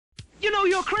You know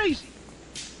you're crazy.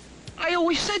 I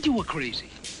always said you were crazy.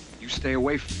 You stay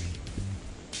away from me.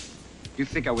 You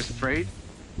think I was afraid?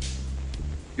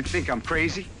 You think I'm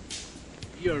crazy?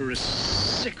 You're a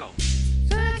sicko.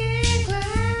 Second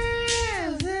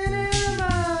class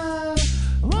cinema.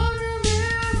 Wanna be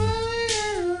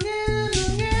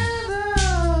together.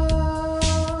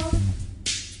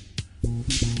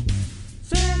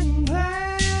 Second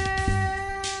class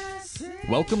cinema.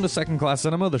 Welcome to Second Class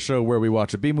Cinema, the show where we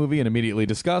watch a B-movie and immediately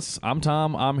discuss. I'm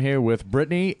Tom. I'm here with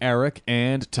Brittany, Eric,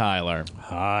 and Tyler.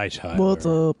 Hi, Tyler. What's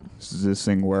up? Does this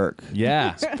thing work?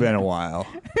 Yeah. It's been a while.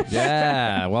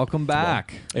 Yeah. Welcome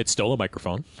back. It stole a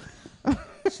microphone.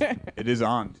 It is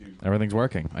on, too. Everything's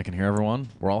working. I can hear everyone.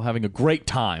 We're all having a great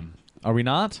time. Are we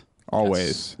not?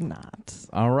 Always. Not.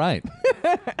 All right.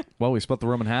 Well, we split the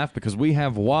room in half because we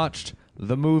have watched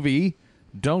the movie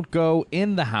Don't Go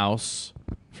in the House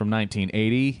from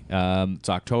 1980. It's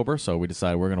October, so we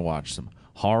decided we're going to watch some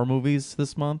horror movies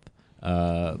this month.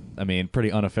 I mean, pretty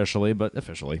unofficially, but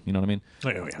officially. You know what I mean? Oh,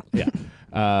 yeah.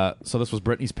 Yeah. So this was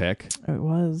Brittany's pick. It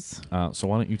was So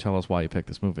why don't you tell us why you picked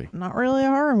this movie? not really a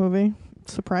horror movie,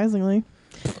 surprisingly.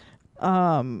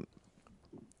 But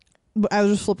I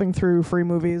was just flipping through free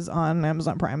movies on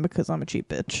Amazon Prime because I'm a cheap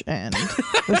bitch, and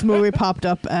this movie popped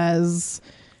up as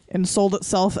and sold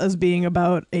itself as being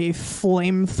about a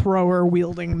flamethrower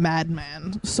wielding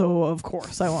madman. So of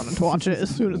course I wanted to watch it as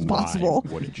soon as possible.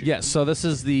 What did you? Yes, so this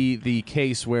is the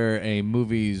case where a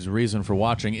movie's reason for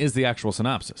watching is the actual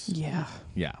synopsis. Yeah.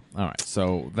 Yeah. All right.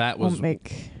 So that was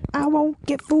I won't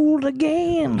get fooled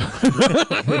again.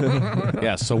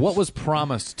 yeah. So what was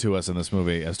promised to us in this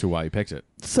movie as to why you picked it?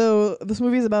 So this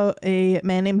movie is about a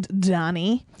man named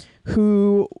Donny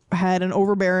who had an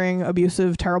overbearing,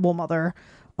 abusive, terrible mother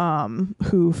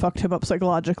who fucked him up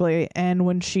psychologically. And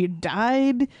when she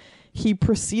died, he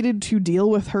proceeded to deal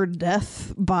with her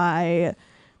death by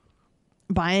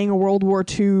buying a World War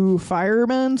II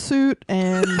fireman suit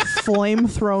and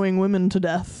flame-throwing women to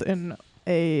death in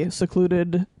a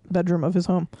secluded bedroom of his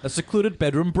home. A secluded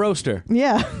bedroom broaster.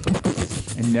 Yeah.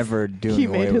 And never doing He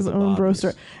away made his with the own bodies.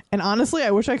 broaster. And honestly,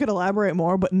 I wish I could elaborate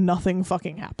more, but nothing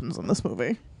fucking happens in this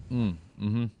movie.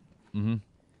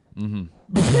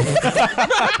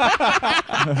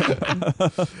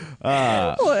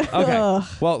 Okay.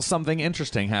 Well, something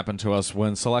interesting happened to us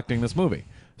when selecting this movie.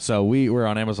 So we were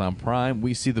on Amazon Prime.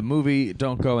 We see the movie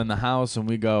Don't Go in the House, and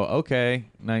we go, okay,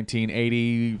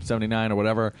 1980, 79, or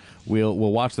whatever. We'll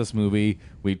watch this movie.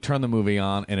 We turn the movie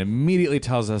on, and immediately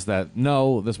tells us that,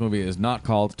 no, this movie is not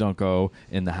called Don't Go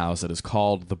in the House. It is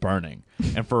called The Burning.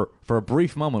 And for a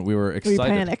brief moment, we were excited. We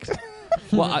panicked.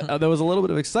 Well, there was a little bit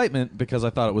of excitement because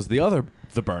I thought it was the other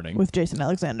The Burning. With Jason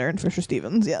Alexander and Fisher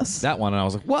Stevens, yes. That one, and I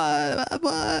was like,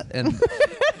 what? And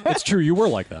It's true. You were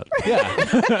like that.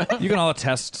 yeah, you can all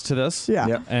attest to this. Yeah.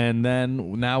 Yep. And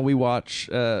then now we watch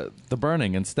The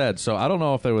Burning instead. So I don't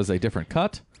know if there was a different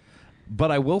cut, but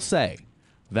I will say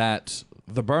that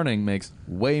The Burning makes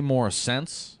way more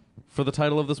sense for the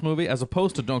title of this movie as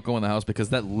opposed to Don't Go in the House, because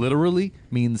that literally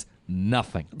means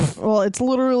nothing. Well, it's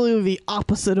literally the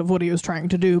opposite of what he was trying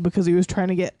to do, because he was trying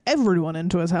to get everyone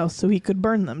into his house so he could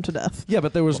burn them to death. Yeah,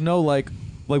 but there was no like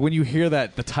when you hear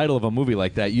that the title of a movie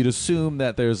like that, you'd assume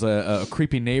that there's a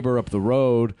creepy neighbor up the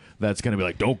road that's going to be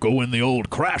like, don't go in the old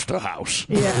Craster house.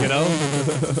 Yeah. You know?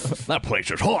 That place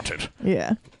is haunted.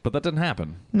 Yeah. But that didn't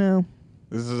happen. No.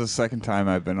 This is the second time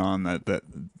I've been on that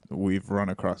we've run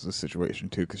across this situation,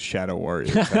 too, because Shadow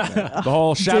Warriors had that. The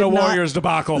whole Shadow Did not- Warriors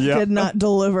debacle. Yeah. Did not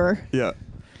deliver. Yeah.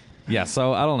 Yeah,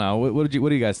 so I don't know. What do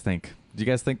you guys think? Do you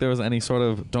guys think there was any sort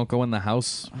of don't go in the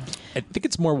house? I think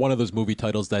it's more one of those movie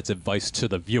titles that's advice to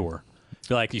the viewer.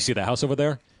 Be like, you see the house over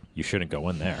there? You shouldn't go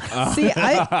in there. See,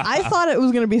 I thought it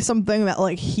was going to be something that,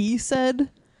 like, he said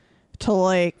to,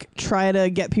 like, try to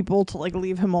get people to, like,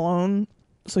 leave him alone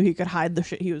so he could hide the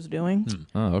shit he was doing.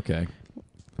 Oh, okay.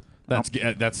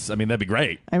 That's. I mean, that'd be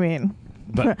great. I mean,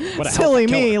 But What a silly hell of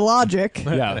a me, killer. logic.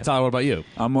 yeah, Tyler, what about you?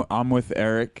 I'm with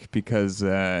Eric because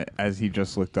as he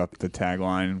just looked up, the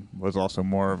tagline was also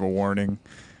more of a warning.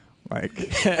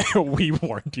 Like, We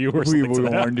warned you or we something to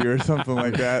that. warned you or something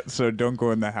like that. So don't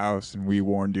go in the house, and we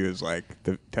warned you is like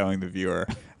telling the viewer,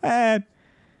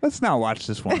 let's not watch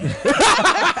this one.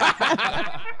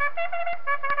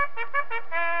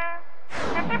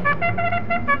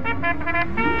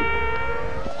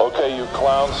 Okay, you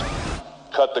clowns,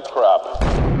 cut the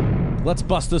crap. Let's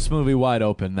bust this movie wide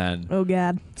open then. Oh,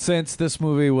 God. Since this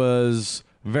movie was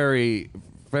very,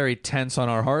 very tense on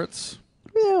our hearts.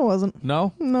 Yeah, No, it wasn't.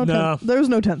 No? No. There was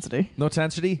no tensity. No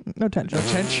tensity? No tension. No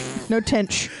tench? No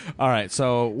tench. All right,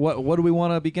 so what do we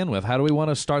want to begin with? How do we want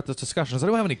to start this discussion? Does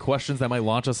anyone have any questions that might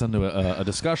launch us into a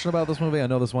discussion about this movie? I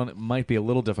know this one might be a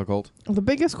little difficult. The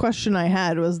biggest question I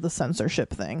had was the censorship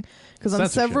thing. Because on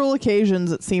Censorship. several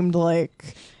occasions it seemed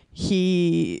like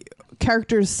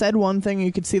characters said one thing,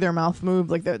 you could see their mouth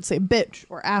move, like they would say bitch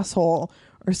or asshole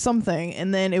or something,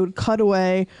 and then it would cut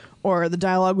away or the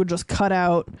dialogue would just cut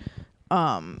out,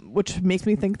 which makes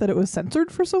me think that it was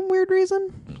censored for some weird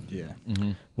reason. Yeah.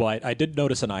 Mm-hmm. Well, I did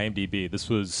notice on IMDb, this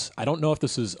was, I don't know if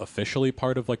this is officially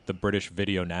part of like the British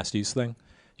video nasties thing.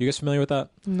 You guys familiar with that?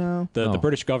 No. The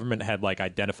British government had like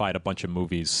identified a bunch of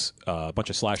movies, a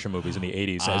bunch of slasher movies in the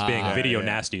 80s as being video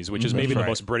nasties, which is maybe the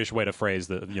most British way to phrase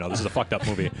that, this is a fucked up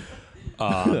movie.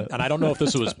 And I don't know if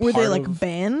this was Were part they like of,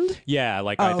 banned? Yeah,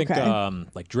 like Oh, I think okay.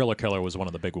 like Driller Killer was one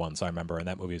of the big ones I remember, and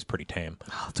that movie is pretty tame.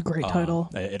 Oh, it's a great title.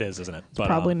 It is, isn't it? But,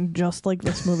 Probably just like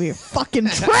this movie. Fucking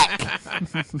Trick!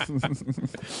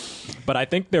 But I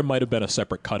think there might have been a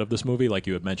separate cut of this movie, like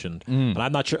you had mentioned. And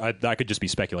I'm not sure. I could just be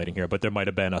speculating here, but there might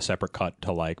have been a separate cut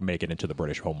to like make it into the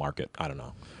British home market. I don't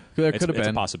know. There could have It's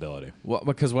been a possibility. Well,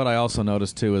 because what I also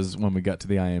noticed too is when we got to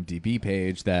the IMDb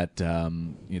page that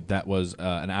that was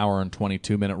an hour and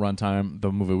 22-minute runtime.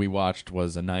 The movie we watched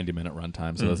was a 90-minute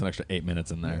runtime, so there's an extra 8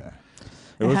 minutes in there.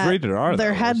 It was rated R. There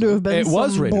though, had wasn't to it? have been It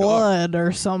was some rated R. blood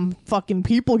or some fucking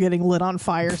people getting lit on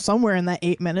fire somewhere in that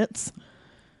 8 minutes.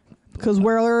 Because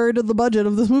where did the budget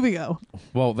of this movie go?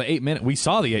 Well, the 8 minute we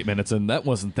saw the 8 minutes and that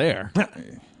wasn't there.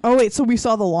 Oh wait, so we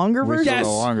saw the longer We version? saw the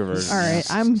longer version. All right,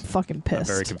 I'm fucking I'm pissed.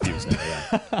 very confused.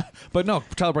 Yeah. But no,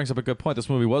 Tyler brings up a good point. This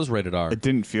movie was rated R. It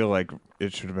didn't feel like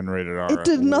it should have been rated R. It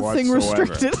did nothing whatsoever.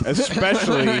 restricted.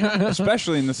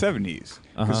 especially in the 70s,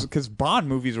 Uh-huh. because Bond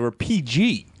movies were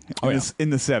PG in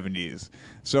the 70s.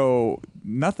 So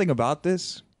nothing about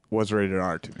this was rated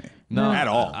R to me. No, at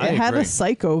all. I It had agree. a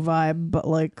psycho vibe, but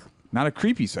like, Not a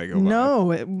creepy psycho. vibe.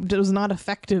 no, it was not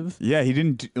effective. Yeah, he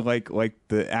didn't like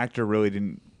the actor really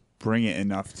didn't bring it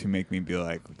enough to make me be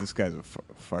like, this guy's a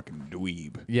fucking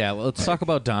dweeb. Yeah, well, let's talk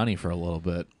about Donnie for a little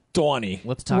bit. Donny.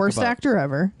 Let's talk Worst about actor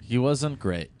ever. He wasn't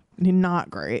great.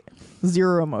 Not great.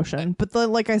 Zero emotion. But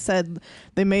like I said,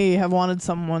 they may have wanted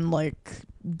someone like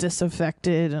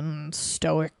disaffected and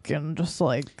stoic and just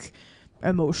like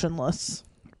emotionless.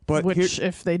 But Which,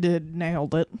 if they did,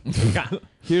 nailed it.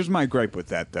 here's my gripe with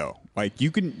that though. Like you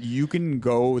can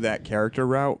go that character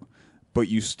route, but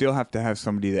you still have to have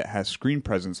somebody that has screen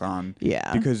presence on.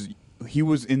 Yeah. Because he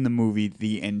was in the movie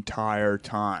the entire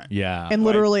time. Yeah. And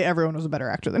literally everyone was a better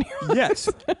actor than you. Yes,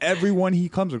 everyone he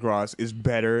comes across is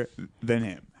better than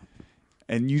him,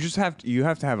 and you just have to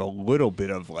have a little bit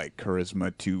of like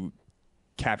charisma to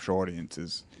capture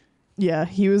audiences. Yeah,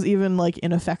 he was even like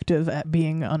ineffective at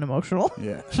being unemotional.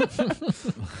 Yeah,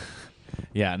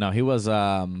 Yeah, no, he was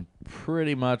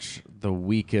pretty much the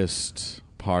weakest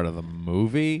part of the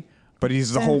movie. but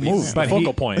he's the whole movie. But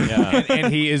Focal point, yeah.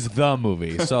 and he is the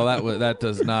movie, so that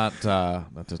does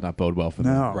not bode well for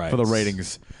No. Right. for the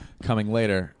ratings coming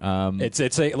later. It's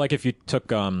a, like if you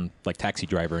took like Taxi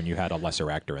Driver and you had a lesser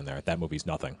actor in there, that movie's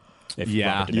nothing. If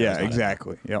Yeah. Robert De Niro's Yeah, not in it.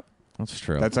 exactly. Yep, That's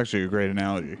true. that's actually a great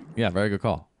analogy. Yeah, very good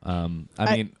call. I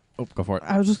mean, go for it.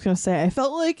 I was just going to say, I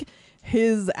felt like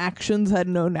his actions had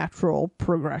no natural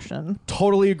progression.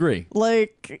 Totally agree.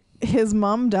 Like, his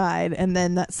mom died, and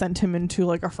then that sent him into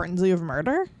like a frenzy of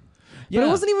murder. But Yeah. it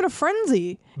wasn't even a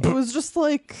frenzy. It was just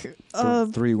like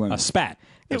Three women. A spat.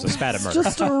 It was a spat of it's murder.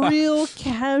 just a real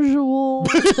casual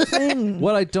thing.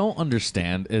 What I don't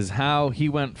understand is how he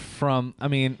went from. I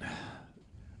mean,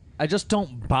 I just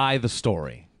don't buy the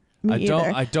story. Me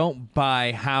either. I don't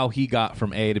buy how he got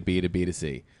from A to B to B to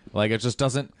C. Like it just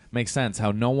doesn't make sense.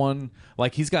 How no one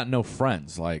like he's got no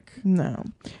friends. Like No.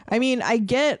 I mean, I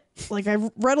get, like, I've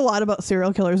read a lot about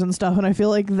serial killers and stuff, and I feel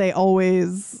like they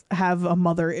always have a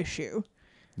mother issue.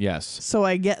 yes. So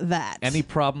I get that. Any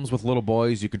problems with little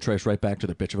boys, you can trace right back to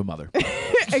their bitch of a mother.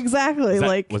 exactly. Is that-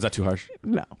 Like, was that too harsh?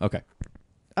 no. Okay.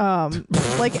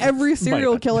 Like, every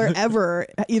serial killer ever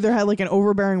either had, like, an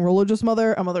overbearing religious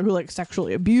mother, a mother who, like,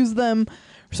 sexually abused them,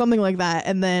 or something like that,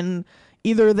 and then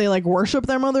either they, like, worship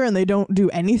their mother and they don't do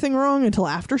anything wrong until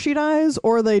after she dies,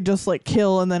 or they just, like,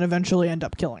 kill and then eventually end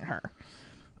up killing her.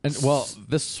 And well,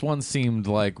 this one seemed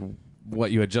like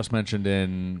what you had just mentioned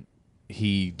in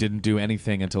he didn't do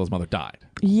anything until his mother died.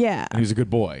 Yeah. And he was a good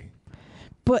boy.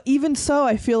 But even so,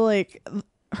 I feel like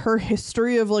her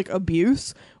history of, like,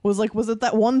 abuse was it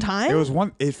that one time? It was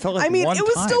one. It felt like I mean, one it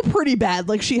was time. still pretty bad.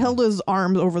 Like, she held his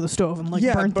arms over the stove and, like,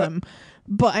 Yeah, burnt but- them.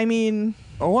 But, I mean,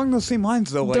 Along those same lines,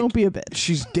 though. Like, don't be a bitch.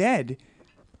 She's dead.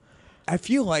 I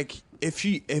feel like if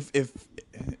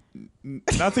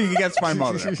nothing against my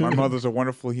mother. My mother's a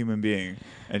wonderful human being,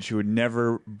 and she would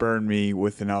never burn me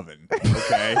with an oven.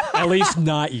 Okay, At least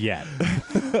not yet.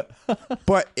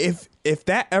 but if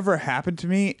that ever happened to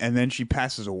me, and then she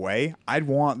passes away, I'd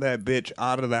want that bitch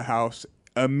out of the house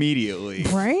immediately.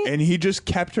 Right? And he just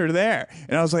kept her there,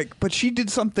 and I was like, but she did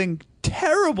something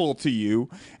terrible to you,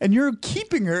 and you're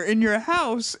keeping her in your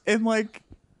house, and like.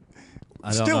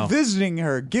 I don't Still know. visiting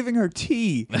her, giving her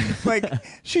tea. Like,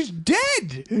 she's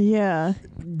dead. Yeah.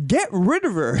 Get rid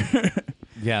of her.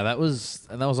 Yeah, that was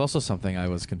also something I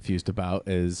was confused about.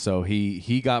 Is so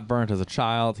he got burnt as a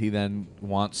child. He then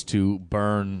wants to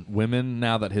burn women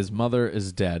now that his mother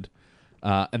is dead,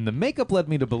 and the makeup led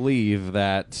me to believe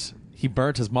that he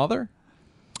burnt his mother.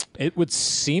 It would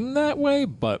seem that way,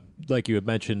 but like you had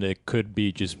mentioned, it could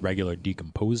be just regular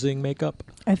decomposing makeup.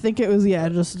 I think it was,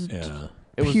 just Yeah.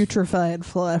 putrefied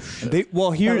flesh.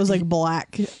 Here That was like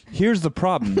black. here's the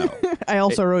problem, though. I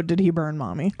also wrote, did he burn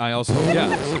mommy? I also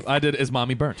I did. Is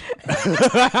mommy burnt?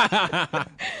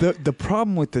 The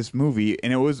problem with this movie,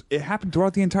 and it happened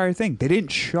throughout the entire thing. They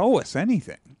didn't show us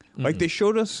anything. Like they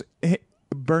showed us him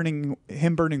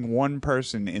burning one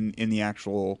person in the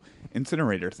actual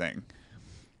incinerator thing,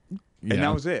 and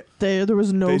that was it. There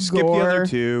was no They skipped the gore. other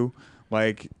two.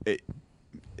 Like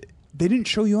they didn't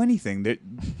show you anything. They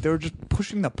were just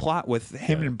pushing the plot with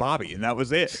him and Bobby, and that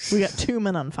was it. We got 2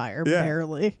 men on fire, Yeah.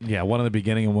 barely. Yeah, one at the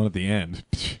beginning and one at the end.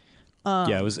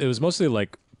 Yeah, it was mostly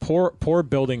like poor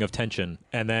building of tension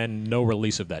and then no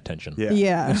release of that tension. Yeah.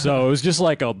 Yeah. So it was just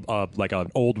like an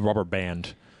old rubber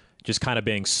band, just kind of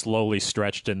being slowly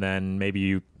stretched, and then maybe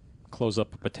you close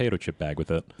up a potato chip bag with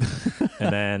it,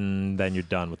 and then you're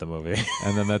done with the movie.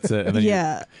 And then that's it. And then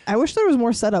Yeah. I wish there was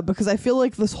more setup because I feel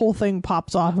like this whole thing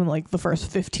pops off in like the first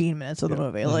 15 minutes of the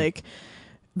movie. Like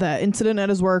that incident at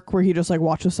his work where he just like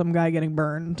watches some guy getting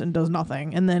burned and does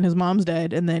nothing. And then his mom's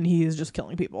dead and then he's just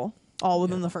killing people all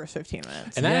within the first 15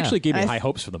 minutes. And that Yeah. actually gave me I- high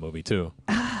hopes for the movie too.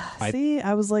 See,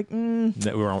 I was like,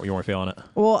 That you weren't feeling it.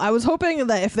 well, I was hoping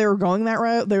that if they were going that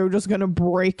route, they were just going to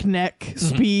breakneck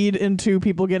speed into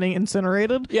people getting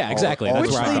incinerated. Yeah, exactly. all That's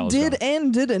Which where I they thought it was did going.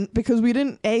 and didn't because we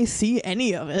didn't see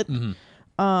any of it.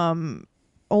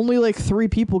 Only like 3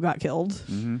 people got killed.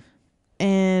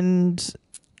 And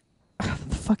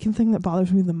the fucking thing that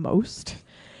bothers me the most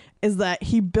is that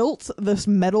he built this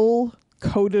metal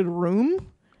coated room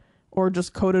or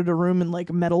just coated a room in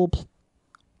like metal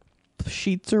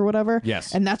sheets or whatever.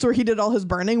 Yes. And that's where he did all his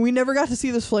burning. We never got to see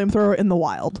this flamethrower in the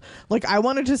wild. Like I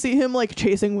wanted to see him like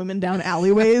chasing women down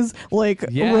alleyways, like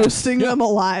Yes. roasting them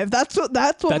alive. That's what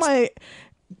my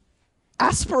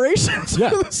aspirations for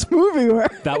this movie were.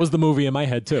 That was the movie in my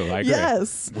head too. I agree.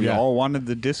 Yes. We all wanted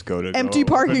the disco to Empty go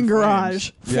parking up in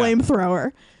garage, flames. Yeah.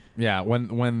 flamethrower. Yeah,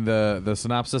 when the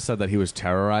synopsis said that he was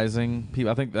terrorizing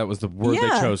people, I think that was the word they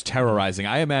Yeah. chose, terrorizing.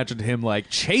 I imagined him like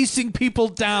chasing people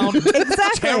down,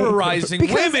 Exactly.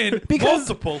 terrorizing women,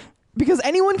 multiple. Because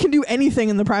anyone can do anything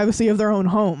in the privacy of their own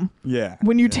home. Yeah.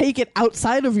 When you take it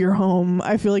outside of your home,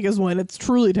 I feel like is when it's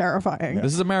truly terrifying.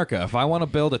 This is America. If I want to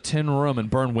build a tin room and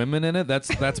burn women in it,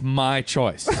 that's my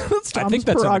choice. That's I Tom's think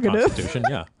that's in the prerogative. Constitution.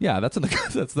 Yeah. Yeah,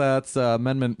 that's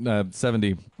Amendment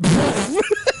 70.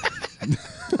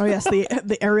 Oh yes,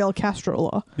 the Ariel Castro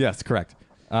law. Yes, correct.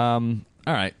 All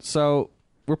right, so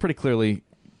we're pretty clearly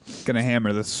Gonna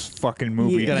hammer this fucking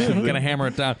movie. Yeah. gonna hammer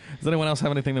it down. Does anyone else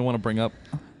have anything they want to bring up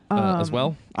as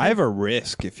well? I have a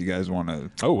risk if you guys want to.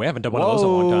 Oh, we haven't done one of those in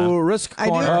a long time. Risk I do.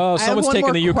 corner. Oh, I have someone's one taking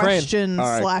more the Ukraine. question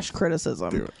All right. / criticism.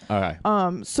 Do it. All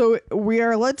right. So we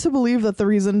are led to believe that the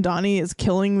reason Donny is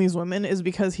killing these women is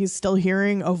because he's still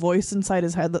hearing a voice inside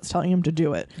his head that's telling him to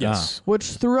do it. Yes. Which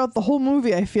throughout the whole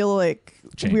movie, I feel like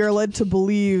Changed. we are led to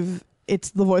believe it's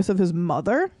the voice of his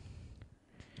mother.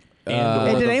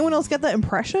 And did anyone else get that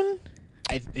impression?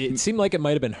 It seemed like it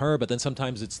might have been her, but then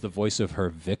sometimes it's the voice of her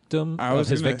victim, I of was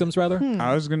his gonna- victims rather.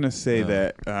 I was gonna say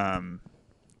that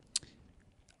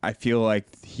I feel like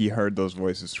he heard those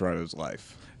voices throughout his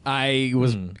life.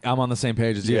 I'm on the same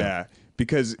page as you. Yeah,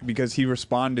 because he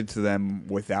responded to them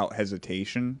without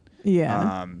hesitation.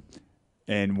 Yeah.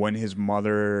 And when his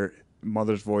mother's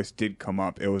voice did come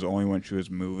up, it was only when she was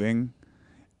moving.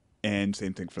 And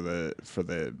same thing for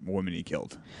the woman he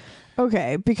killed.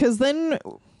 Okay, because then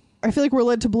I feel like we're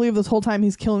led to believe this whole time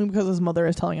he's killing because his mother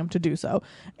is telling him to do so,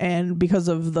 and because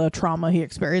of the trauma he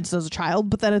experienced as a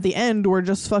child. But then at the end, we're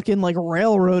just fucking like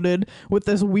railroaded with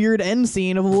this weird end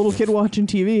scene of a little kid watching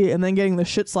TV and then getting the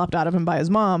shit slapped out of him by his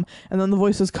mom, and then the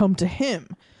voices come to him.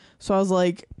 So I was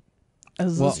like,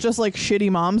 is this just like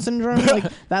shitty mom syndrome? Like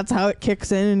that's how it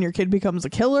kicks in and your kid becomes a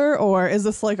killer? Or is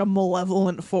this like a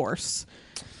malevolent force?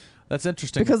 That's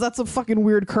interesting. Because that's a fucking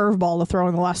weird curveball to throw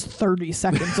in the last 30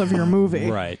 seconds of your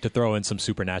movie. Right, to throw in some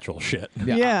supernatural shit.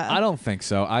 Yeah. I don't think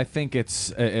so. I think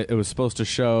it was supposed to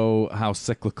show how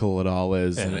cyclical it all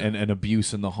is and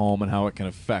abuse in the home and how it can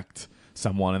affect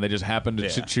someone, and they just happened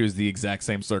to choose the exact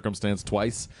same circumstance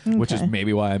twice, which is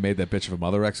maybe why I made that bitch of a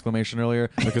mother exclamation earlier,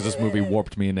 because this movie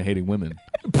warped me into hating women.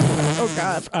 Oh,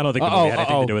 God. I don't think the movie had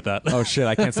anything to do with that. Oh, shit,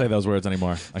 I can't say those words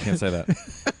anymore. I can't say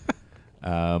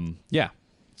that. Yeah.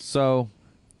 So,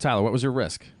 Tyler, what was your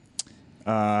risk?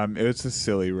 It was a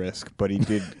silly risk, but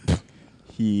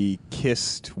he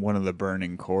kissed one of the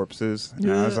burning corpses.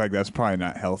 And I was like, that's probably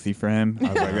not healthy for him.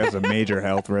 I was like, that's a major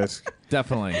health risk.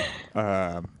 Definitely.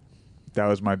 That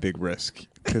was my big risk.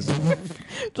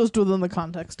 Just within the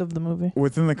context of the movie.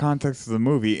 Within the context of the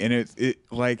movie, and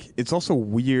it's also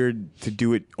weird to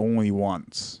do it only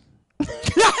once.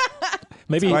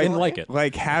 Maybe he didn't like it.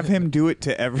 Like, have him do it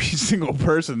to every single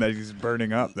person that he's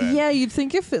burning up then. Yeah, you'd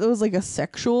think if it was like a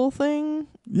sexual thing.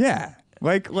 Yeah.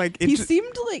 Like he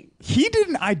seemed like he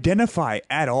didn't identify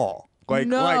at all.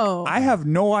 Like I have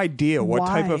no idea what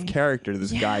type of character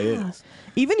this guy is.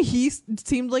 Even he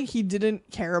seemed like he didn't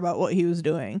care about what he was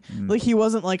doing. Like he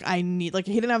wasn't like he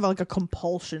didn't have like a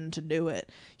compulsion to do it.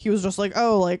 He was just like,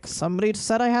 oh, like somebody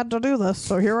said I had to do this,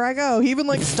 so here I go. He even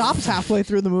like stops halfway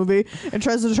through the movie and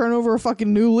tries to turn over a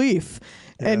fucking new leaf.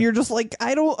 Yeah. And you're just like,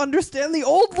 I don't understand the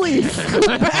old leaf. Go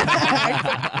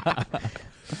back.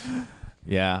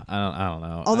 Yeah, I don't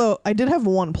know. Although I did have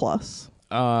one plus.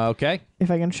 Okay. If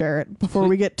I can share it before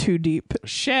we get too deep.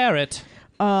 Share it.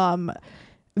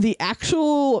 The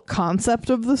actual concept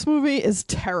of this movie is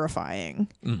terrifying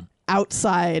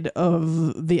outside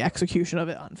of the execution of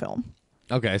it on film.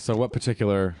 Okay, so what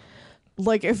particular...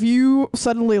 Like, if you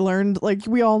suddenly learned... Like,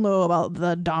 we all know about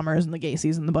the Dahmers and the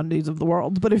Gacy's and the Bundys of the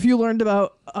world, but if you learned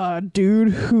about a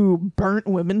dude who burnt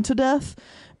women to death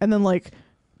and then, like,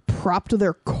 propped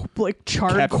their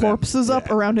charred corpses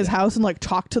up around his house and like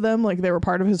talked to them like they were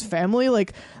part of his family,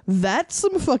 like that's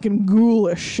some fucking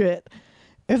ghoulish shit.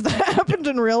 If that happened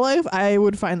in real life, I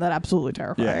would find that absolutely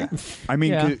terrifying. Yeah. I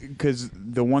mean, because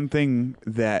the one thing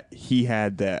that he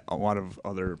had that a lot of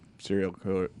other serial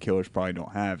killers probably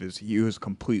don't have is he was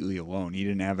completely alone. He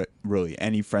didn't have really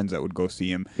any friends that would go see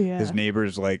him. Yeah. His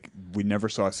neighbors, like, we never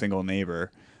saw a single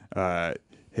neighbor.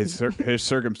 His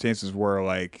circumstances were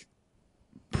like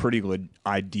pretty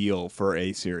ideal for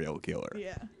a serial killer.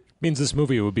 Yeah. Means this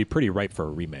movie would be pretty ripe for a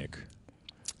remake.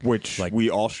 Which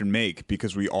we all should make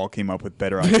because we all came up with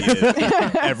better ideas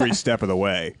every step of the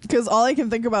way. Because all I can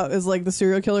think about is like the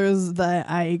serial killers that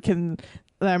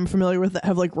I'm familiar with that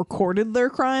have like recorded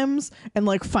their crimes and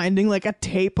like finding like a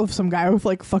tape of some guy with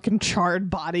like fucking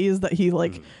charred bodies that he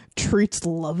like treats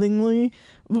lovingly.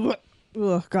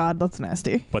 Oh God, that's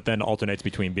nasty. But then alternates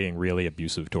between being really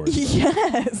abusive towards them.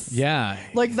 Yes. Yeah.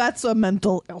 Like that's a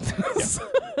mental illness.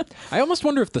 Yeah. I almost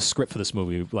wonder if the script for this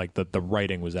movie, like the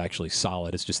writing was actually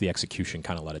solid. It's just the execution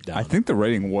kind of let it down. I think the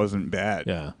writing wasn't bad.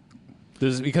 Yeah.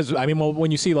 Because, I mean, well,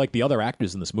 when you see like the other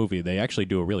actors in this movie, they actually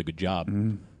do a really good job.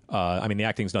 I mean, the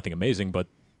acting's nothing amazing, but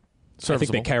I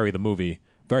think they carry the movie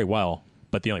very well.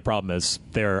 But the only problem is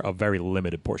they're a very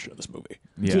limited portion of this movie.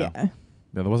 Yeah.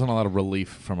 Yeah, there wasn't a lot of relief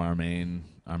from our main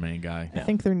guy. I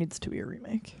think there needs to be a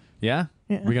remake. Yeah?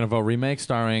 We're going to vote remake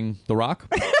starring The Rock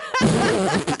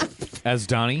as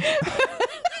Donny.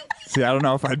 See, I don't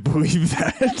know if I'd believe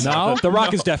that. No? The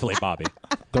Rock is definitely Bobby.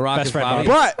 The Rock Best is friend Bobby.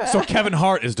 But So Kevin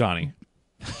Hart is Donny.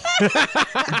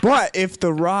 but if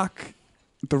The Rock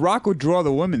would draw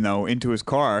the women though into his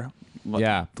car,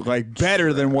 like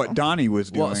better than what Donny was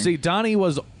doing. Well, see, Donny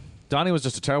was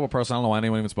just a terrible person. I don't know why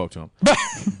anyone even spoke to him.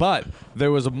 But there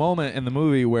was a moment in the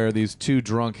movie where these two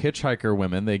drunk hitchhiker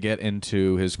women, they get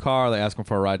into his car, they ask him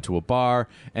for a ride to a bar,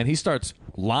 and he starts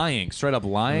lying, straight up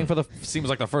lying for seems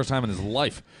like the first time in his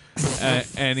life.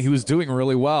 And he was doing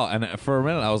really well. And for a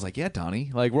minute, I was like, yeah, Donny,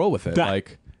 like, roll with it.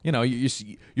 Like, you know,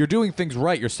 you're doing things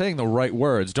right. You're saying the right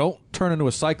words. Don't turn into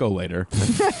a psycho later.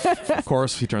 Of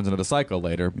course, he turns into the psycho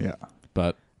later. Yeah.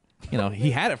 But... You know, he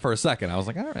had it for a second. I was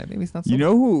like, all right, maybe it's not so You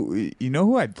know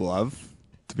who I'd love,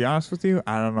 to be honest with you?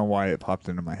 I don't know why it popped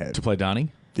into my head. to play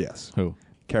Donnie? Yes. Who?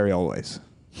 Carrie Always.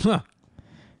 Huh.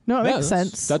 No, it makes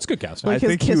sense. That's good casting. Like I his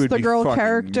think he Kiss would the be Girl fucking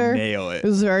character nail it.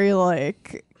 is very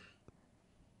like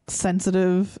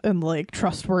sensitive and like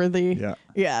trustworthy. Yeah.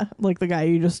 Yeah. Like the guy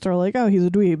you just are like, oh, he's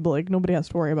a dweeb. Like nobody has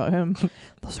to worry about him.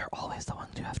 Those are always the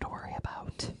ones you have to worry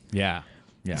about. Yeah.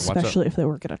 Yeah. Especially if they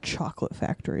work at a chocolate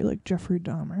factory like Jeffrey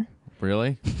Dahmer.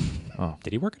 Really? Oh,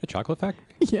 did he work at a chocolate factory?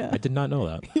 Yeah. I did not know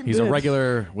that. He's a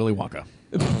regular Willy Wonka.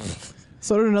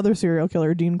 So did another serial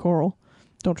killer, Dean Corll.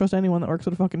 Don't trust anyone that works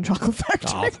at a fucking chocolate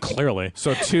factory. Clearly.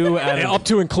 So 2 out of Up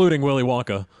to including Willy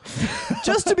Wonka.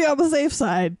 Just to be on the safe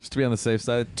side. just to be on the safe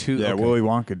side. 2. Yeah, okay. Willy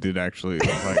Wonka did actually.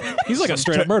 He's like a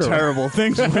straight up murderer. Terrible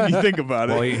things when you think about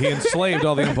it. Well, he enslaved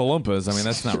all the Oompa Loompas. I mean,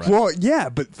 that's not right. Well, yeah,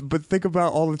 but think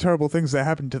about all the terrible things that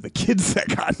happened to the kids that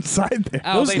got inside there.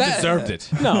 Oh, they deserved it.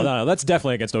 No, that's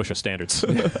definitely against OSHA standards.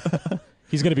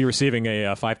 He's going to be receiving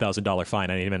a $5,000 fine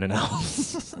any minute now.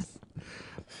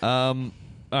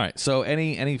 All right. So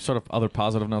any sort of other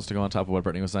positive notes to go on top of what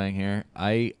Brittany was saying here?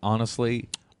 I honestly,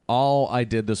 all I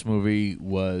did this movie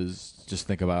was just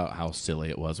think about how silly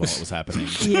it was while it was happening.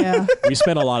 Yeah. We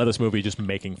spent a lot of this movie just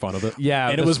making fun of it. Yeah,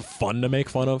 and it was fun to make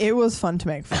fun of. It was fun to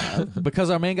make fun of. Because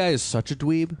our main guy is such a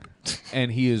dweeb, and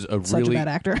he is Such really a bad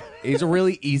actor. he's a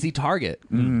really easy target,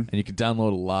 and you can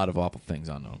download a lot of awful things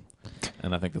on him.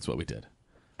 And I think that's what we did.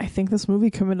 I think this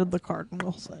movie committed the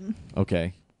cardinal sin.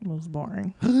 Okay. It was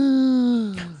boring.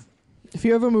 If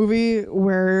you have a movie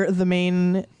where the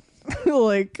main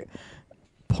like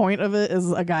point of it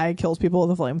is a guy kills people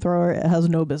with a flamethrower, it has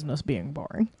no business being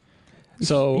boring.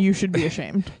 So You should be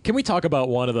ashamed. can we talk about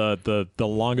one of the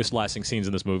longest lasting scenes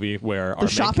in this movie where our main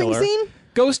shopping killer scene?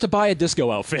 goes to buy a disco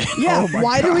outfit? Yeah,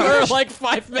 why do we get For like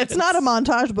 5 minutes. It's not a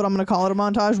montage, but I'm going to call it a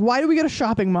montage. Why do we get a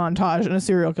shopping montage in a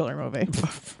serial killer movie?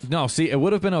 No, see, it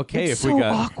would have been okay It's if so we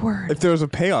got. awkward. If there was a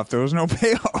payoff, there was no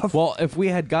payoff. Well, if we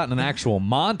had gotten an actual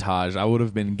montage, I would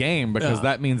have been game because Yeah.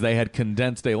 that means they had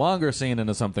condensed a longer scene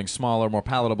into something smaller, more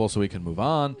palatable, so we can move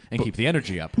on and keep the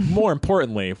energy up. More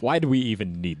importantly, why do we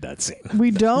even need that scene?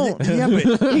 We don't. Yeah,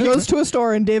 but He goes to a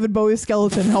store and David Bowie's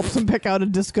skeleton helps him pick out a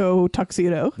disco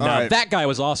tuxedo. Now, right. that guy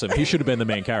was awesome. He should have been the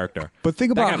main character. But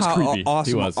think That about guy was how creepy.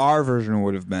 awesome He was. our version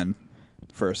would have been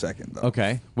for a second, though.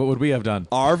 Okay, what would we have done?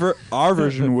 Our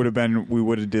version would have been we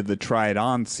would have did the try it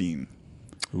on scene.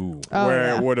 Ooh. Oh, where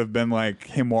yeah. it would have been like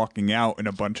him walking out in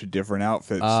a bunch of different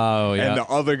outfits. Oh, yeah. And the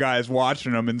other guys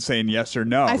watching him and saying yes or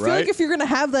no, I right? feel like if you're going to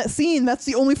have that scene, that's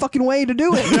the only fucking way to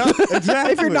do it. Yeah,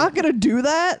 exactly. If you're not going to do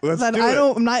that, Let's then do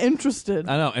it. I'm not interested.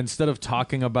 I know. Instead of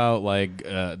talking about like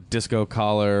disco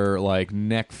collar, like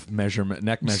neck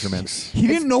measurements. He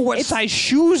didn't know what size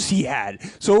shoes he had.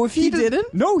 So if he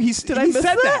didn't? No, Did I miss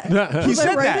said that? that. He Was I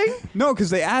said writing? that. No, because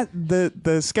they asked the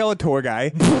Skeletor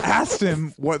guy asked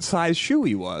him what size shoe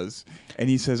he was. And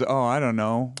he says, "Oh, I don't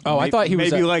know. Oh, I thought he was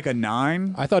maybe at- like a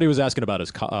 9." I thought he was asking about his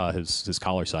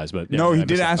collar size, but yeah, No, I he missed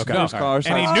did that. ask Okay. about his collar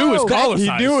size. And he knew his collar He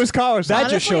size. knew his collar size.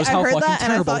 That just Honestly, shows how I heard fucking that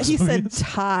and I terrible thought he this movie said is.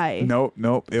 tie.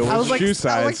 Nope. It was, I was like, shoe I was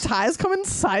size. like, ties come in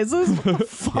sizes? What the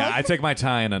fuck? Yeah, I take my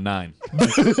tie in a 9.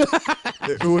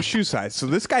 It was shoe size. So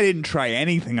this guy didn't try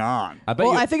anything on. I bet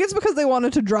Well, you. I think it's because they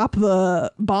wanted to drop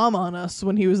the bomb on us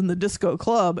when he was in the disco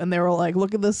club, and they were like,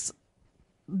 "Look at this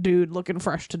dude looking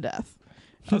fresh to death."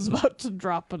 I was about to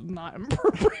drop a not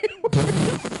appropriate word.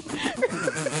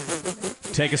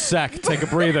 Take a sec. Take a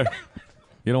breather.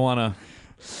 You don't want to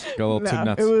go a little too No,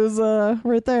 nuts. it was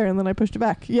right there, and then I pushed it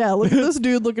back. Yeah, look at this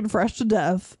dude looking fresh to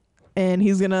death, and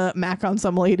he's gonna mack on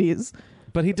some ladies.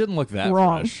 But he didn't look that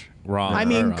Wrong. fresh. Wrong. I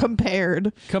mean, Wrong.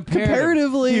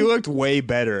 comparatively, He looked way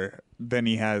better than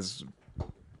he has.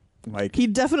 Like he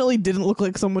definitely didn't look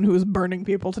like someone who was burning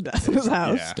people to death in his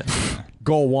house. yeah.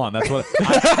 Goal 1. That's what.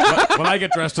 When I get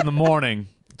dressed in the morning,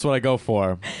 that's what I go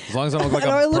for. As long as I don't look like I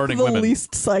know I I'm look burning the women.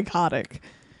 least psychotic.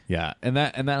 Yeah, and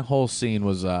that whole scene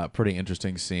was a pretty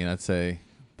interesting scene. I'd say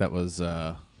that was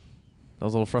a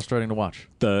little frustrating to watch.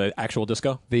 The actual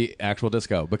disco. The actual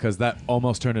disco, because that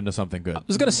almost turned into something good. I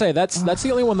was gonna say that's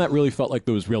the only one that really felt like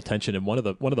there was real tension. And one of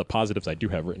the positives I do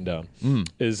have written down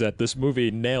is that this movie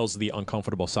nails the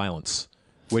uncomfortable silence,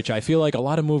 which I feel like a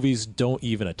lot of movies don't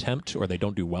even attempt or they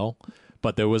don't do well.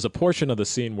 But there was a portion of the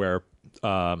scene where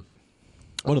one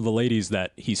of the ladies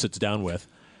that he sits down with,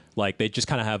 like they just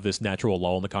kind of have this natural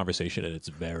lull in the conversation, and it's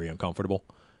very uncomfortable.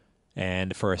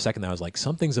 And for a second, I was like,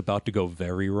 something's about to go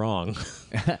very wrong,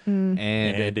 And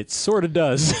and it sort of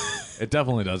does. it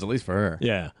definitely does, at least for her.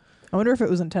 Yeah, I wonder if it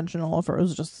was intentional, if it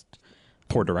was just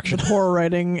poor direction. poor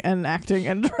writing and acting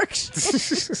and direction.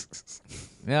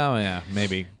 Yeah,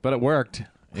 maybe, but it worked,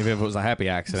 even if it was a happy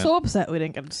accident. So upset we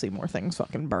didn't get to see more things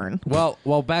fucking burn. Well,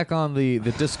 back on the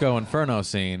disco inferno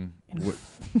scene,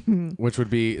 which would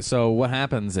be, so what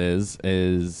happens is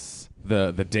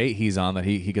the date he's on, that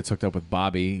he gets hooked up with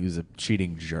Bobby, who's a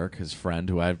cheating jerk, his friend,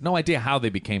 who I have no idea how they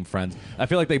became friends. I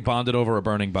feel like they bonded over a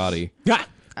burning body. Ah!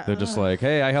 They're just like,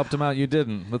 hey, I helped him out, you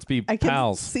didn't. Let's be I can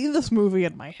pals. see this movie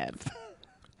in my head.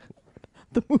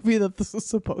 The movie that this is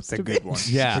supposed It's a to good be. one.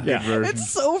 Yeah. It's a good version. It's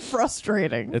so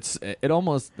frustrating. It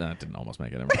almost it didn't almost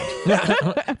make it. Never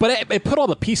mind. But it put all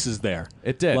the pieces there.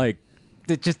 It did. Like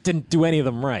it just didn't do any of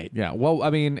them right. Yeah, well, I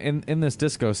mean, in this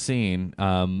disco scene,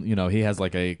 he has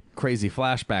like a crazy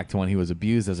flashback to when he was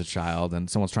abused as a child, and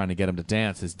someone's trying to get him to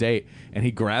dance, his date, and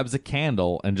he grabs a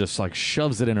candle and just like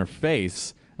shoves it in her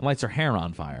face and lights her hair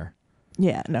on fire.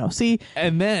 Yeah, no. See,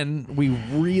 and then we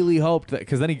really hoped that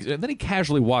because then he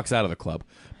casually walks out of the club,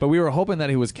 but we were hoping that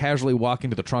he was casually walking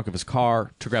to the trunk of his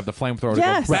car to grab the flamethrower to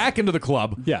go back into the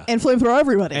club, and flamethrower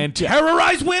everybody and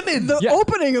terrorize women. The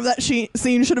opening of that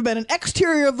scene should have been an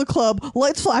exterior of the club,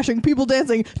 lights flashing, people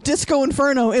dancing, disco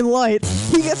inferno in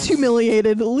lights. He gets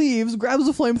humiliated, leaves, grabs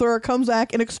a flamethrower, comes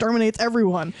back, and exterminates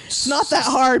everyone. It's not that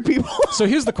hard, people. So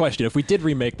here's the question: if we did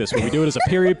remake this, would we do it as a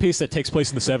period piece that takes place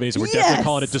in the 70s? And we're definitely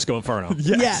calling it Disco Inferno.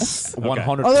 Yes.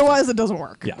 100%. Otherwise, it doesn't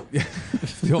work. Yeah.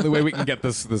 The only way we can get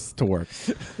this to work.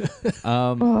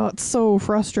 It's so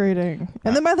frustrating.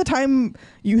 And then by the time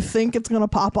you think it's going to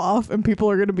pop off and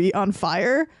people are going to be on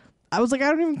fire, I was like, I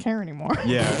don't even care anymore.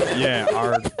 Yeah.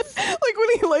 Like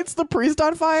when he lights the priest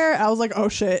on fire, I was like, oh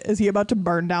shit, is he about to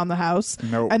burn down the house?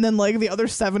 Nope. And then like the other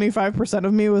 75%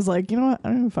 of me was like, you know what? I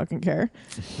don't even fucking care.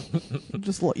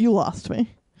 You lost me.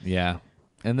 Yeah.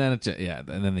 And then and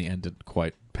then the end didn't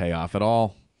quite pay off at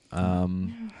all.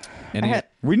 And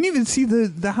we didn't even see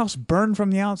the house burn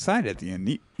from the outside at the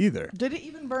end either. Did it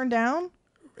even burn down?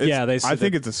 I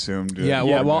think it's assumed.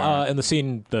 Well, in the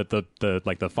scene,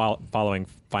 the following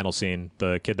final scene,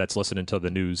 the kid that's listening to the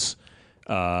news,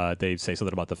 they say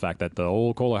something about the fact that the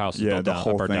old Kohler house the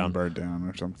whole thing burned down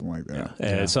or something like that.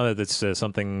 It's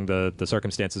something the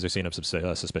circumstances are seen of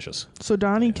suspicious. So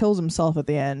Donnie kills himself at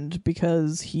the end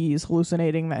because he's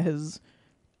hallucinating that his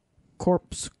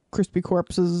crispy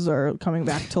corpses are coming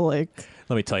back to like.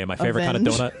 Let me tell you, my favorite kind of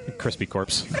donut, crispy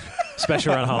corpse,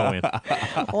 especially around Halloween.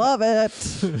 Love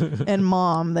it. And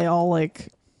Mom, they all like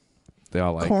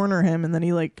corner him, and then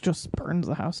he like just burns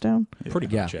the house down. Pretty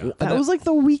much. Yeah. That was like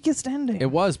the weakest ending.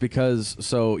 It was because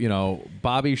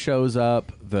Bobby shows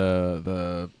up,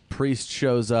 the priest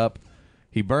shows up,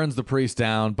 he burns the priest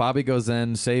down. Bobby goes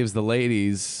in, saves the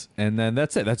ladies, and then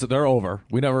that's it. They're over.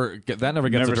 We never gets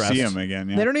addressed. See him again.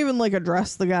 Yeah. They don't even like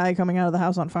address the guy coming out of the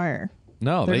house on fire.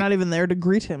 No, they're not even there to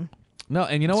greet him. No,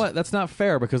 and you know what? That's not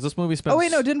fair because this movie spends. Oh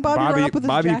wait, no, didn't Bobby run up with his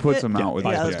Bobby jacket? puts him out with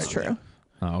his jacket. That's true.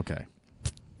 Oh, okay.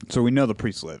 So we know the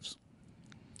priest lives.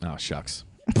 Oh, shucks.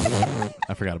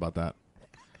 I forgot about that.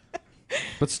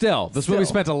 But still, this movie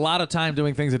spent a lot of time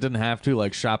doing things it didn't have to,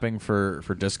 like shopping for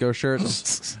disco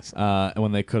shirts,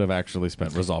 when they could have actually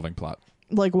spent resolving plot.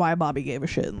 Like why Bobby gave a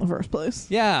shit in the first place.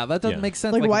 Yeah, that doesn't make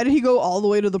sense. Like why did he go all the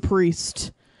way to the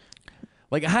priest?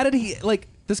 Like how did he, like,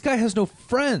 this guy has no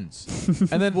friends.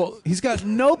 And then, he's got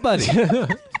nobody.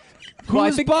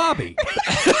 Who's Bobby?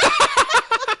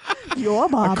 You're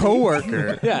Bobby. A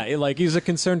coworker. Yeah, like he's a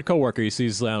concerned coworker. He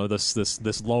sees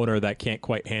this loner that can't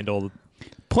quite handle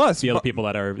Plus the other people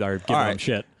that are giving him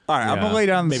shit. All right, I'm going to lay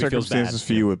down the Maybe feels circumstances bad.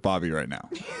 for you with Bobby right now.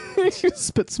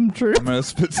 Spit some truth. I'm going to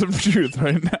spit some truth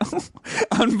right now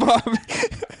on Bobby.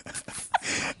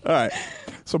 All right.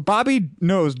 So Bobby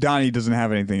knows Donnie doesn't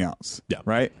have anything else. Yeah.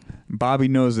 Right? Bobby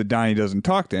knows that Donnie doesn't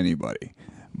talk to anybody.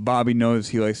 Bobby knows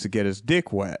he likes to get his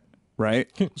dick wet. Right?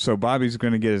 So Bobby's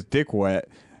going to get his dick wet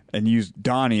and use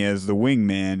Donnie as the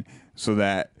wingman so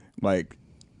that, like,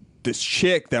 this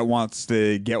chick that wants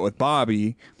to get with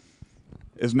Bobby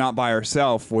is not by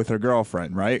herself with her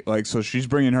girlfriend, right? Like, so she's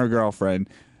bringing her girlfriend.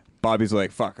 Bobby's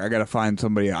like, fuck, I gotta find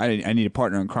somebody. I need a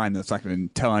partner in crime that's not gonna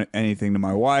tell anything to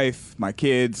my wife, my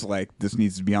kids. Like, this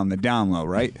needs to be on the down low,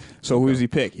 right? So who does he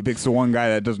pick? He picks the one guy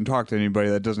that doesn't talk to anybody,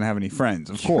 that doesn't have any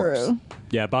friends, of course.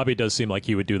 Yeah, Bobby does seem like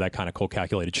he would do that kind of cold,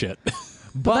 calculated shit.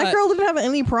 But that girl didn't have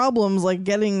any problems like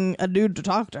getting a dude to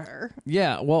talk to her.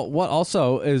 Yeah, well, what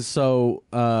also is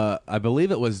I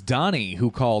believe it was Donnie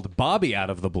who called Bobby out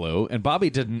of the blue, and Bobby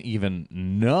didn't even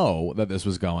know that this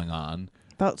was going on.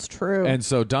 That's true. And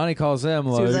so Donnie calls him.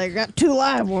 So he's like, got two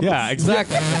live ones. Yeah,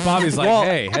 exactly. And Bobby's like,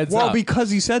 hey, heads up. Well,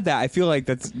 because he said that, I feel like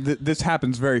this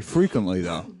happens very frequently,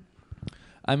 though.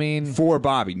 I mean, for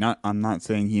Bobby, I'm not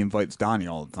saying he invites Donnie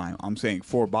all the time. I'm saying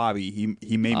for Bobby,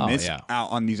 he may miss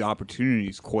out on these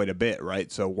opportunities quite a bit,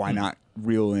 right? So why not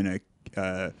reel in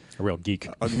a real geek,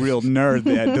 a real nerd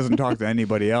that doesn't talk to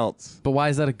anybody else? But why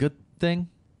is that a good thing?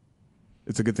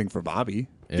 It's a good thing for Bobby.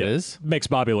 It is? Makes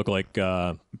Bobby look like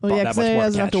well, yeah, because he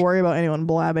doesn't have to worry about anyone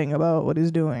blabbing about what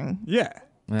he's doing. Yeah,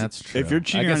 that's true. If you're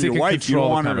cheating on your wife, you don't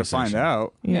want her to find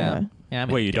out. Yeah. I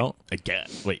mean, wait, you don't? Again,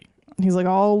 wait. He's like,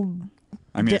 all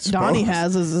Donnie suppose.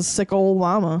 has is a sick old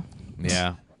llama.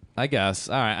 Yeah. I guess.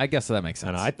 All right. I guess that makes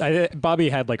sense. Bobby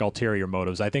had like ulterior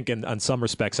motives. I think on some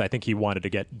respects, I think he wanted to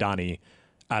get Donnie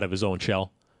out of his own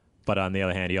shell But on the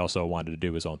other hand, he also wanted to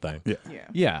do his own thing. Yeah.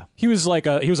 Yeah. He was like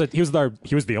he was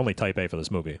the only type A for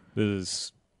this movie.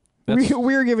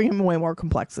 We're giving him way more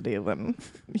complexity than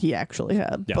he actually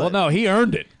had. Yeah. but Well, no, he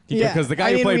earned it. Yeah. Because the guy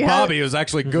I who mean, played we had- Bobby was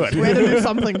actually good. we had to do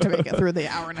something to make it through the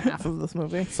hour and a half of this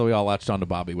movie. So we all latched on to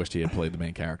Bobby, wished he had played the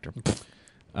main character.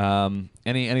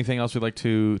 Anything else we'd like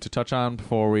to touch on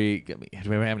before do we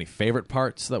have any favorite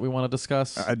parts that we want to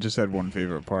discuss? I just had one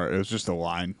favorite part. It was just a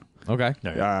line. Okay.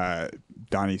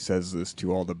 Donnie says this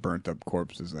to all the burnt up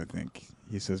corpses, I think.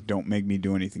 He says, "Don't make me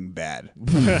do anything bad."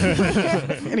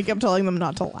 And he kept telling them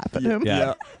not to laugh at him.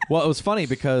 Yeah. Well, it was funny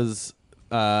because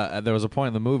there was a point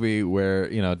in the movie where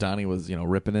Donnie was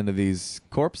ripping into these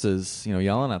corpses,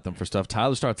 yelling at them for stuff.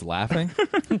 Tyler starts laughing,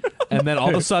 and then all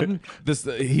of a sudden,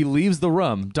 he leaves the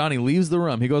room. Donnie leaves the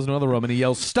room. He goes to another room and he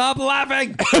yells, "Stop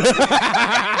laughing!"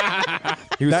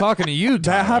 He was talking to you,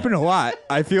 Tyler. That happened a lot.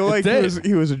 I feel like did.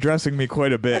 he was addressing me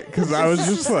quite a bit because I was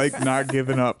just like not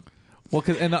giving up. Well,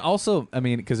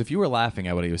 because if you were laughing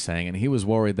at what he was saying, and he was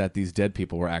worried that these dead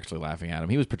people were actually laughing at him,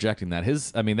 he was projecting that.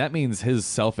 That means his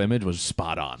self-image was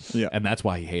spot on. Yeah. And that's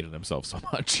why he hated himself so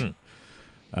much.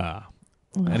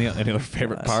 Any other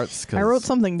favorite parts? 'Cause I wrote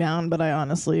something down, but I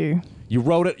honestly... You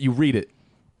wrote it, you read it.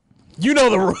 You know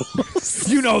the rules.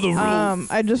 You know the rules.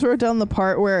 I just wrote down the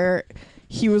part where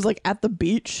he was like at the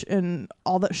beach and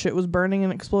all that shit was burning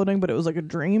and exploding, but it was like a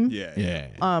dream.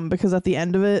 Yeah. Because at the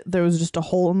end of it, there was just a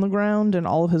hole in the ground and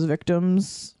all of his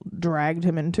victims dragged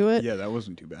him into it. Yeah, that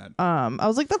wasn't too bad. I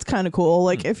was like, that's kind of cool.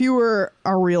 Like, if you were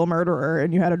a real murderer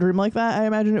and you had a dream like that, I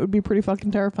imagine it would be pretty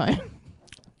fucking terrifying.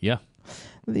 Yeah.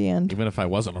 The end. Even if I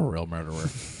wasn't a real murderer.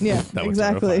 Yeah, That would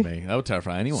exactly. terrify me. That would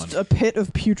terrify anyone. Just a pit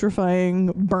of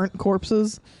putrefying, burnt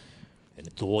corpses. And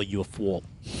it's all your fault.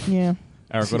 Yeah.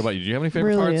 Eric, what about you? Do you have any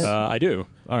favorite Really parts? is. I do.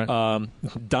 All right.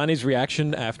 Donnie's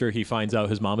reaction after he finds out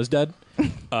his mom is dead: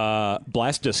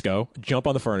 blast disco, jump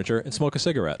on the furniture, and smoke a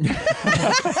cigarette.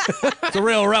 It's a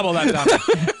real rebel that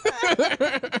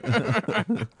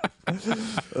time.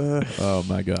 Oh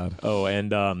my god. Oh,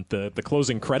 and the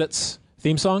closing credits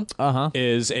theme song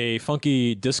is a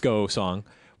funky disco song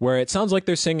where it sounds like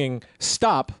they're singing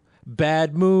 "Stop,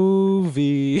 Bad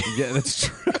Movie" Yeah, that's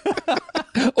true.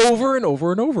 over and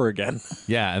over and over again.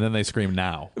 Yeah, and then they scream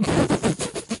now.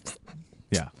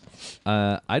 Yeah.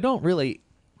 I don't really...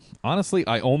 Honestly,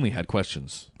 I only had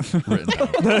questions written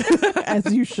down.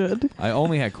 As you should. I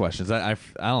only had questions. I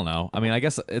don't know. I mean, I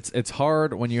guess it's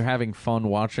hard when you're having fun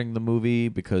watching the movie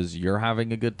because you're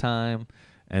having a good time,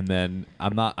 and then I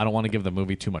don't want to give the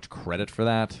movie too much credit for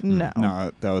that. No.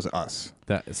 No, that was us.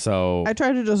 I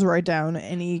tried to just write down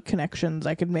any connections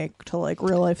I could make to like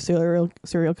real life serial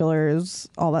killers,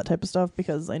 all that type of stuff,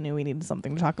 because I knew we needed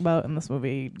something to talk about, and this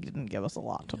movie didn't give us a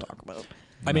lot to talk about.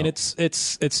 I mean,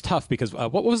 it's tough because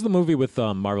what was the movie with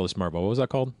Marvelous Marvo? What was that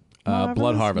called?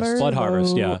 Blood Harvest. Blood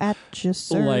Harvest, yeah. At your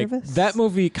service. Like that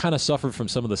movie kind of suffered from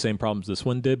some of the same problems this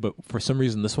one did, but for some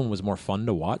reason this one was more fun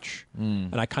to watch,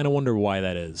 and I kind of wonder why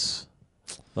that is.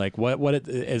 Like,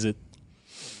 is it?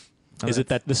 Is it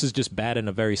that this is just bad in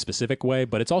a very specific way,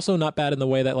 but it's also not bad in the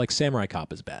way that like Samurai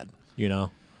Cop is bad? You know,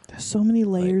 There's so many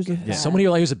layers of bad. so many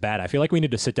layers of bad. I feel like we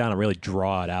need to sit down and really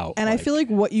draw it out. And I feel like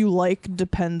what you like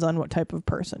depends on what type of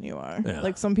person you are. Yeah.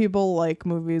 Like some people like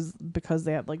movies because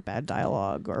they have like bad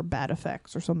dialogue or bad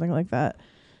effects or something like that.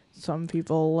 Some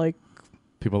people like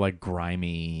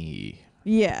grimy,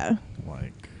 yeah,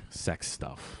 like sex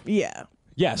stuff. yeah.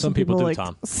 yeah, some people do, like,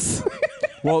 Tom.